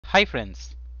Hi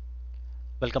friends,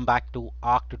 welcome back to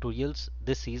Arc Tutorials.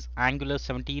 This is Angular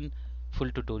 17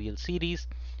 full tutorial series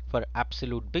for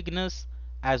absolute beginners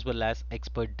as well as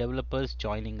expert developers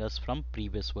joining us from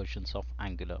previous versions of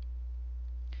Angular.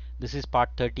 This is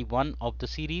part 31 of the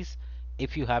series.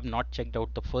 If you have not checked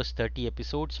out the first 30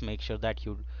 episodes, make sure that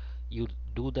you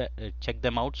do that, check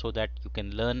them out so that you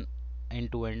can learn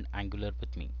end-to-end Angular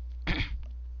with me.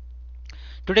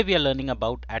 Today we are learning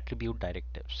about attribute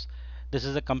directives. This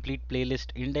is a complete playlist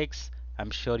index.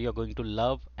 I'm sure you're going to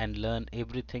love and learn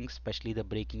everything, especially the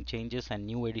breaking changes and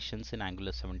new additions in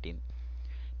Angular 17.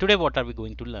 Today what are we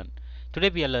going to learn? Today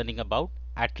we are learning about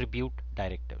attribute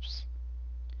directives.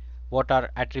 What are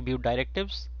attribute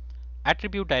directives?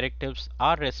 Attribute directives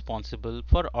are responsible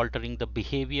for altering the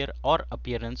behavior or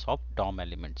appearance of DOM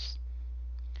elements.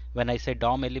 When I say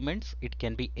DOM elements, it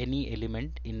can be any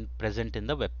element present in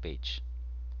the web page.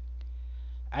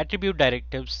 Attribute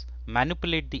directives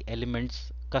manipulate the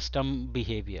element's custom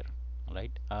behavior,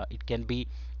 right? It can be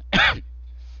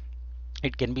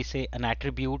it can be say an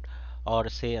attribute or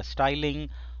say a styling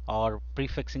or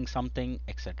prefixing something,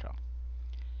 etc.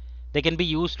 They can be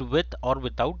used with or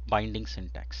without binding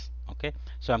syntax. Okay,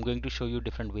 so I'm going to show you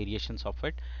different variations of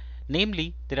it.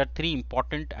 Namely, there are three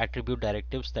important attribute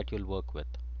directives that you'll work with: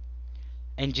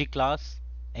 ngClass,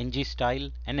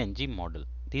 ngStyle, and ngModel.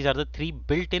 These are the three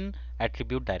built-in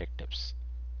attribute directives.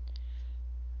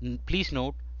 Please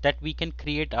note that we can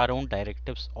create our own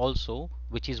directives also,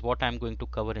 which is what I'm going to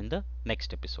cover in the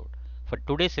next episode. For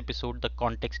today's episode, the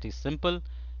context is simple: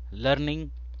 learning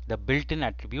the built-in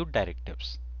attribute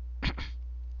directives.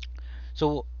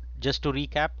 So just to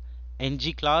recap: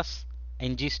 ngClass,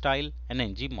 ngStyle, and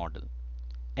ngModel.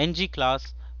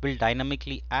 ngClass will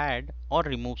dynamically add or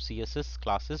remove CSS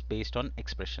classes based on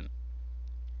expression.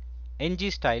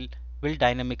 ngStyle will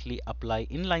dynamically apply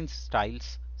inline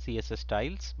styles, CSS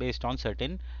styles based on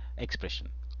certain expression.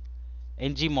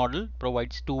 ngModel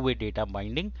provides two-way data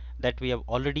binding that we have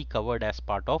already covered as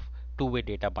part of two-way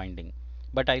data binding,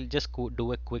 but I'll just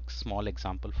do a quick small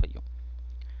example for you.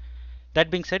 That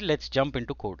being said, let's jump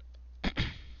into code.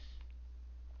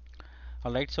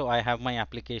 Alright, so I have my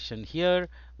application here.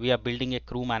 We are building a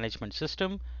crew management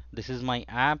system. This is my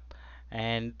app,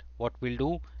 and what we'll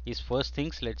do is, first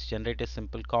things, let's generate a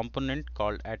simple component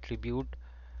called attribute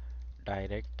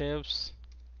directives.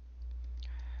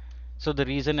 So the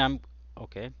reason I'm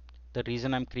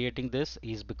creating this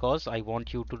is because I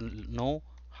want you to know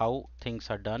how things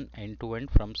are done end to end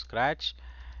from scratch,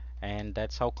 and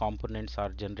that's how components are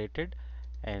generated,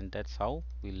 and that's how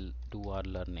we'll do our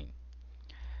learning.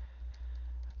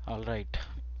 All right.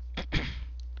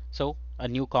 So a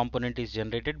new component is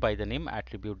generated by the name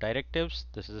attribute directives.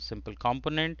 This is a simple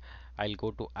component. I'll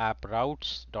go to app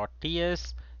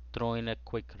routes.ts, throw in a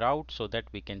quick route so that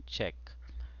we can check.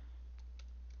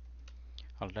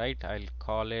 All right, I'll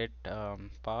call it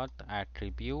path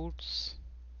attributes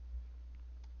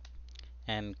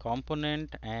and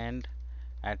component and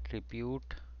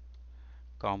attribute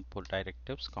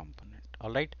directives component.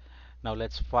 All right, now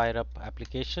let's fire up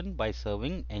application by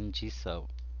serving ngserve.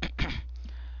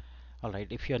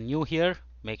 Alright, if you're new here,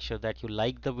 make sure that you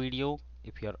like the video.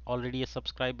 If you're already a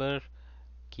subscriber,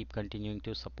 keep continuing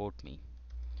to support me.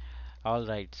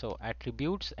 Alright, so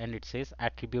attributes, and it says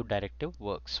attribute directive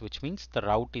works, which means the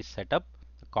route is set up,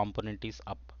 the component is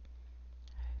up.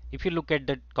 If you look at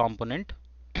the component,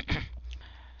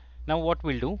 now what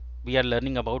we'll do, we are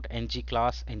learning about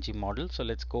ngClass, ngModel. So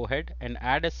let's go ahead and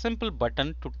add a simple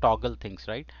button to toggle things,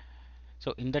 right?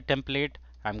 So in the template,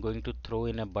 I'm going to throw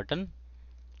in a button,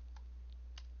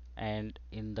 and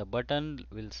in the button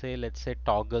we'll say, let's say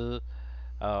toggle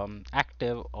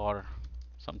active or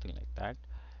something like that,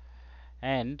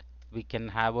 and we can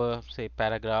have a say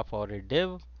paragraph or a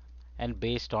div, and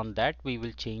based on that we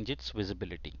will change its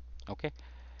visibility. Okay,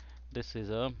 this is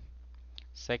a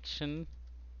section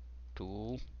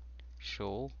to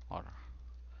show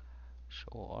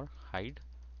or hide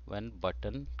when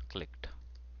button clicked.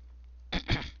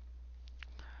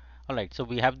 Alright, so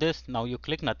we have this. Now you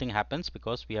click, nothing happens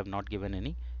because we have not given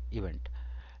any event.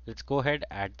 Let's go ahead,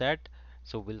 add that.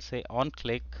 So we'll say on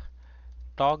click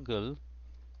toggle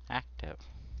active.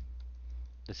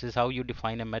 This is how you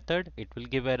define a method. It will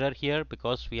give error here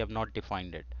because we have not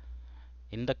defined it.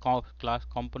 In the class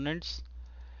components,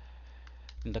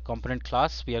 in the component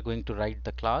class, we are going to write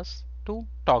the class to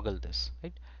toggle this,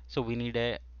 right? So we need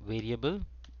a variable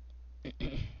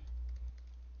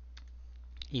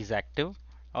is active,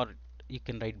 or you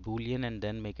can write boolean and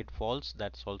then make it false.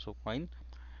 That's also fine.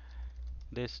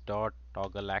 This dot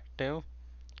toggle active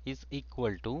is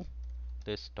equal to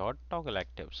this dot toggle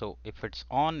active. So if it's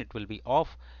on, it will be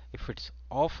off. If it's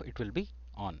off, it will be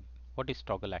on. What is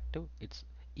toggle active? It's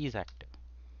is active.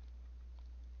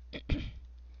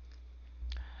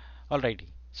 Alrighty.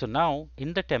 So now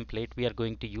in the template we are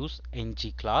going to use ng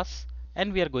class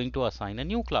and we are going to assign a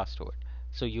new class to it.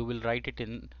 So you will write it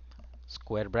in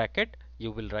square bracket.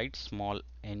 You will write small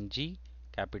ng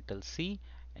capital C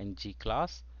ng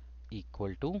class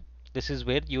equal to, this is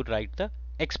where you write the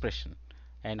expression.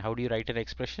 And how do you write an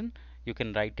expression? You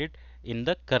can write it in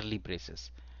the curly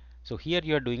braces. So here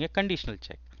you are doing a conditional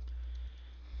check.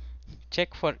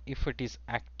 Check for if it is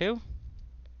active.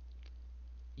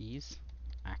 Is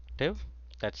active,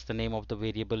 that's the name of the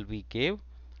variable we gave,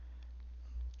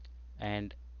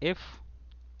 and if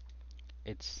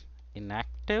it's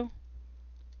inactive,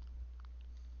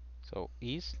 so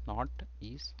is not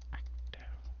is active,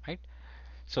 right?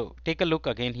 So take a look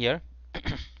again here.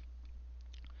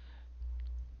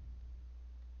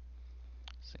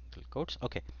 Single quotes.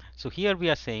 Okay, so here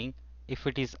we are saying if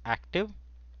it is active,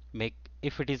 make,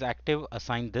 if it is active,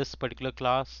 assign this particular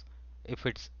class. If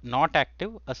it's not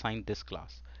active, assign this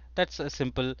class. That's a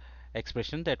simple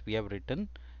expression that we have written,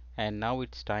 and now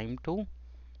it's time to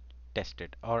test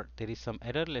it. Or there is some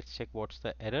error. Let's check what's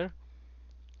the error.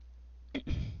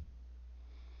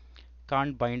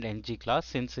 Can't bind ng class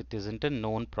since it isn't a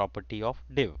known property of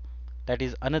div. That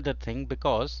is another thing,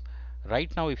 because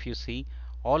right now if you see,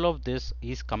 all of this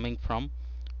is coming from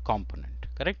component,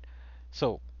 correct?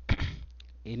 So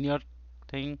in your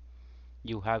thing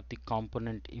you have the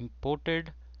component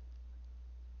imported,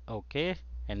 okay,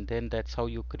 and then that's how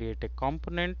you create a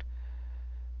component.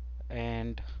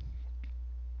 And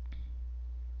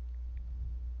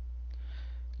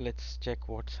let's check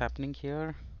what's happening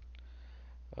here.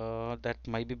 That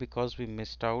might be because we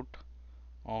missed out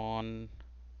on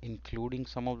including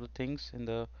some of the things in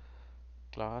the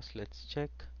class. Let's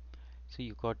check. So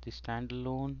you got the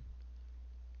standalone,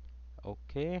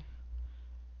 okay,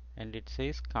 and it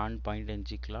says can't bind ng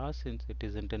class since it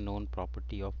isn't a known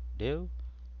property of div.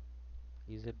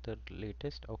 Is it the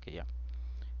latest? Okay, yeah.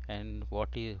 And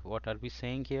what are we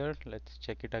saying here? Let's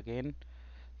check it again.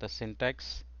 The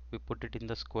syntax, we put it in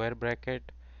the square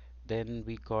bracket, then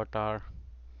we got our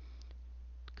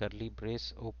curly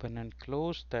brace open and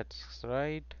close, that's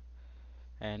right.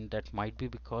 And that might be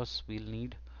because we'll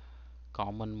need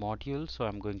common module, so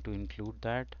I'm going to include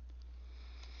that.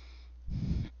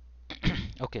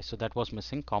 Okay, so that was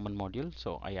missing, common module,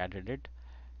 so I added it.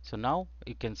 So now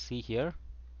you can see here,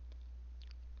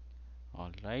 all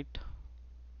right,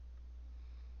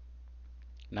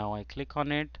 now I click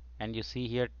on it and you see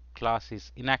here class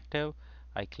is inactive.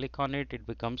 I click on it, it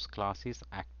becomes class is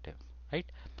active, right?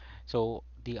 So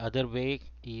the other way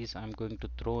is I'm going to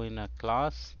throw in a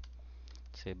class,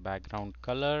 say background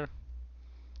color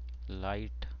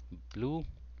light blue,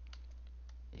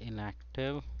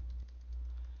 inactive,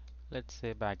 let's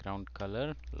say background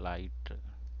color light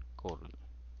coral.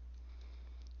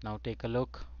 Now take a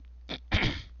look.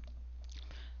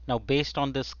 Now based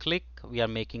on this click we are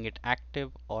making it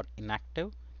active or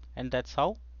inactive, and that's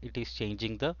how it is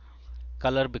changing the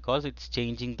color, because it's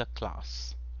changing the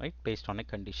class, right, based on a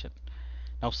condition.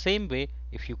 Now same way,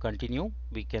 if you continue,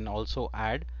 we can also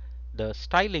add the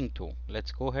styling too.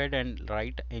 Let's go ahead and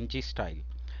write ng style.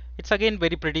 It's again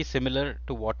very pretty similar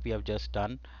to what we have just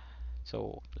done.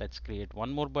 So let's create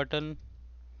one more button,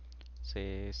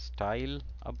 say style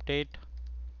update.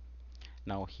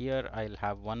 Now here I'll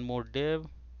have one more div,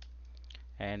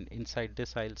 and inside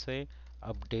this I'll say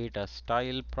update a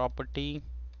style property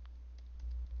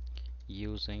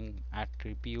using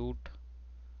attribute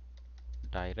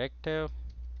directive.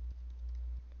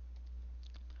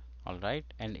 Alright,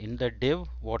 and in the div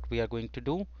what we are going to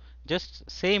do, just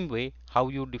same way how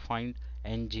you defined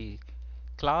ng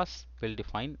class, will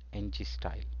define ng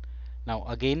style. Now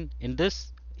again in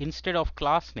this, instead of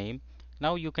class name,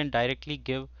 now you can directly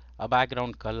give a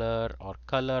background color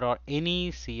or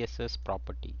any CSS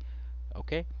property.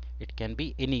 Okay, it can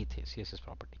be any CSS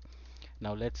property.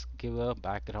 Now let's give a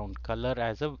background color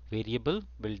as a variable.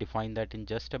 We'll define that in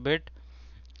just a bit.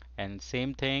 And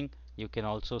same thing, you can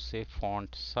also say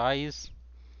font size.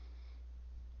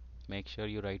 Make sure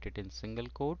you write it in single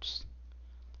quotes,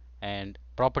 and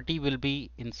property will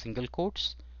be in single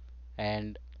quotes,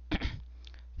 and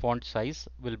font size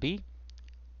will be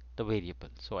the variable.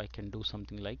 So I can do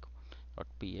something like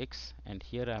 .px, and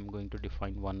here I'm going to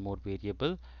define one more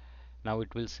variable. Now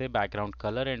it will say background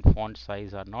color and font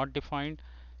size are not defined.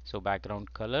 So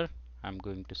background color I'm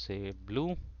going to say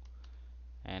blue,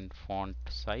 and font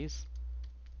size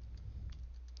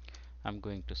I'm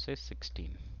going to say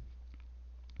 16.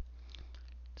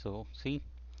 So see,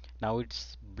 Now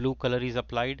it's blue color is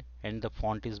applied and the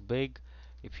font is big.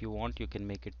 If you want, you can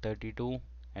make it 32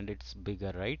 and it's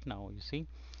bigger right now, you see.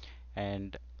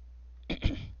 And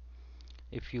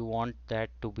if you want that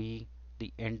to be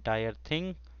the entire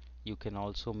thing, you can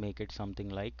also make it something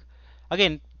like,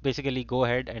 again, basically go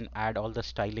ahead and add all the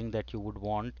styling that you would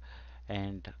want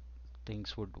and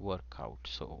things would work out.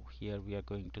 So here we are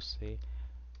going to say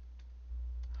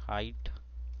height,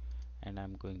 and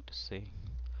I'm going to say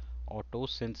auto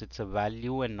since it's a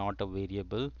value and not a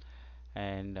variable,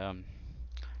 and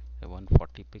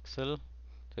 140 pixel,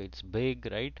 so it's big,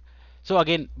 right? So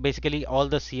again, basically all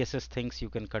the CSS things you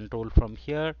can control from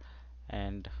here,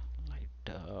 and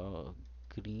light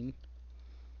green.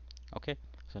 Okay,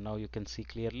 so now you can see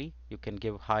clearly. You can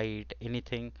give height,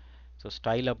 anything. So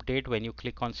style update, when you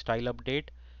click on style update,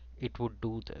 it would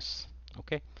do this.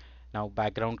 Okay, now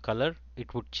background color,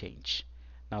 it would change.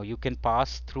 Now you can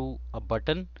pass through a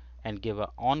button and give a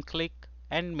on click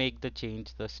and make the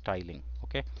change the styling.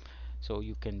 Okay, so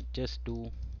you can just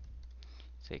do,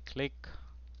 say, click,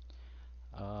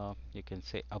 you can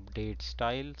say update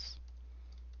styles,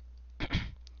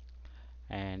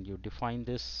 and you define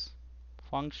this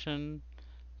function.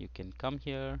 You can come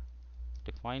here,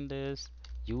 define this,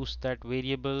 use that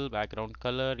variable background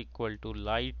color equal to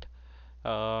light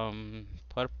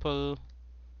purple,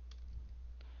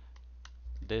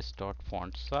 this dot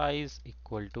font size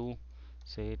equal to,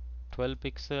 say, 12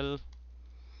 pixel.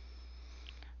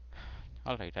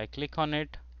 Alright, I click on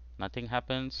it, nothing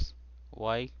happens.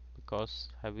 Why? Because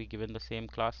have we given the same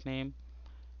class name?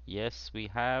 Yes, we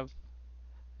have.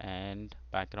 And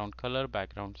background color,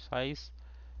 background size.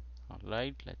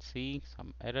 Alright, let's see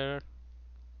some error.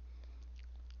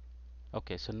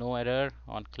 Okay, so no error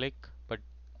on click, but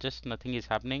just nothing is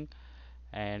happening.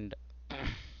 And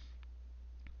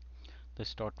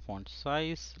this dot font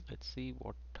size, let's see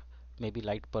what, maybe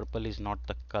light purple is not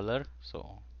the color,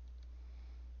 so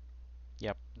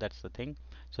yep, that's the thing.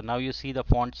 So now you see the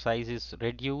font size is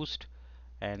reduced,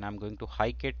 and I'm going to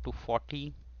hike it to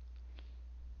 40.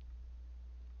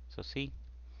 So see,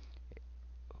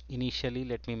 initially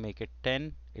let me make it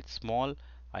 10, it's small,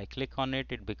 I click on it,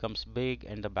 it becomes big,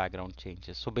 and the background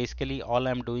changes. So basically all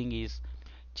I'm doing is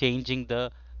changing the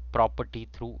property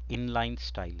through inline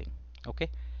styling. Okay,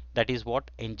 that is what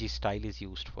ng style is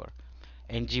used for.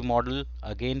 Ng model,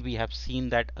 again, we have seen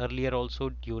that earlier also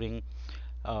during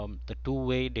the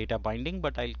two-way data binding,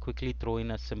 but I'll quickly throw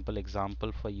in a simple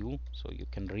example for you so you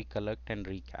can recollect and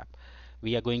recap.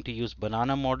 We are going to use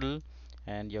banana model,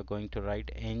 and you're going to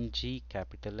write ng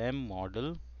capital M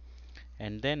model,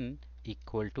 and then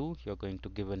equal to, you're going to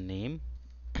give a name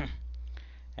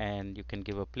and you can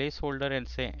give a placeholder and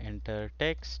say enter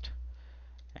text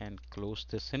and close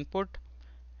this input,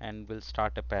 and we'll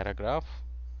start a paragraph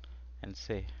and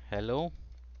say hello,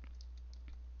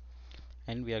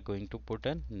 and we are going to put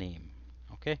a name.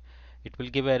 Okay, it will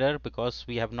give error because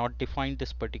we have not defined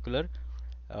this particular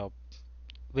uh,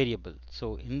 variable.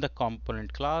 So in the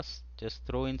component class, just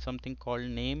throw in something called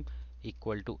name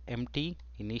equal to empty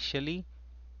initially.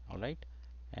 All right,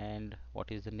 and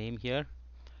what is the name here?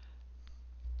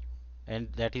 And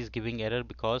that is giving error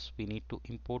because we need to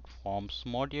import forms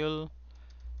module.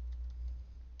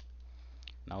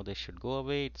 Now this should go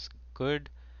away, it's good.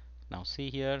 Now see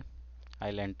here,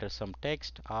 I'll enter some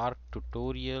text, arc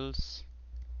tutorials,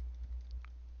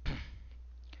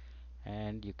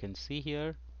 and you can see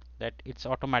here that it's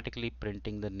automatically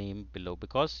printing the name below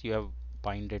because you have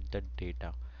binded the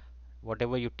data.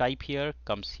 Whatever you type here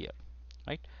comes here,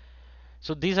 right?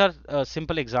 So these are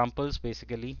simple examples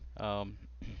basically,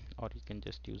 or you can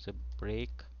just use a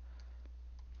break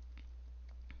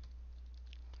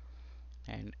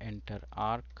and enter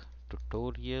arc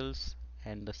tutorials,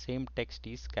 and the same text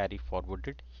is carry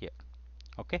forwarded here.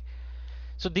 Okay,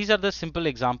 so these are the simple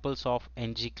examples of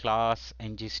ng class,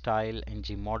 ng style,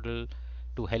 ng model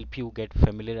to help you get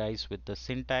familiarized with the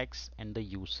syntax and the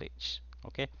usage.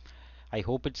 Okay, I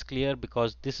hope it's clear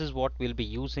because this is what we'll be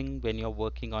using when you're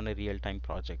working on a real-time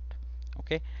project.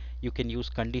 Okay, you can use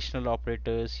conditional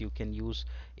operators, you can use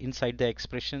inside the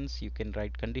expressions, you can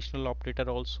write conditional operator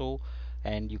also,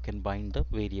 and you can bind the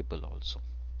variable also.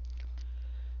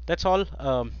 That's all,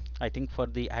 I think, for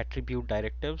the attribute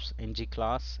directives, ng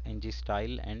class, ng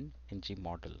style, and ng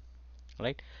model.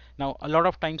 Right now, a lot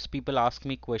of times people ask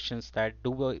me questions that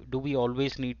do we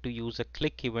always need to use a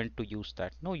click event to use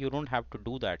that? No, you don't have to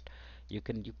do that. You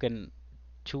can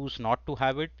choose not to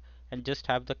have it and just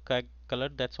have the color.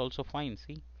 That's also fine.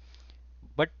 See,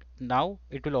 but now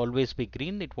it will always be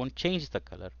green. It won't change the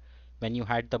color. When you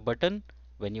had the button,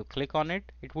 when you click on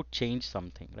it, it would change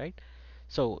something, right?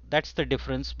 So that's the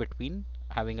difference between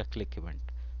having a click event.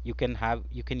 You can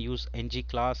use ng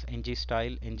class, ng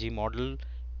style, ng model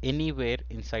anywhere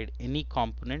inside any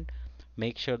component.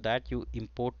 Make sure that you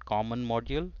import common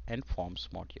module and forms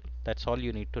module. That's all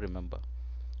you need to remember.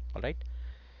 All right.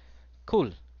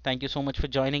 Cool. Thank you so much for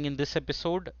joining in this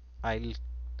episode. I'll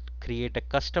create a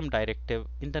custom directive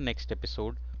in the next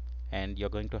episode, and you're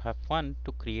going to have fun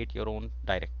to create your own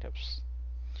directives.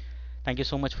 Thank you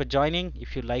so much for joining.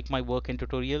 If you like my work and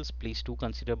tutorials, please do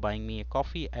consider buying me a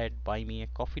coffee at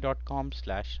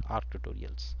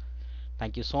buymeacoffee.com/arctutorials.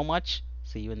 Thank you so much.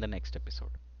 See you in the next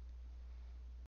episode.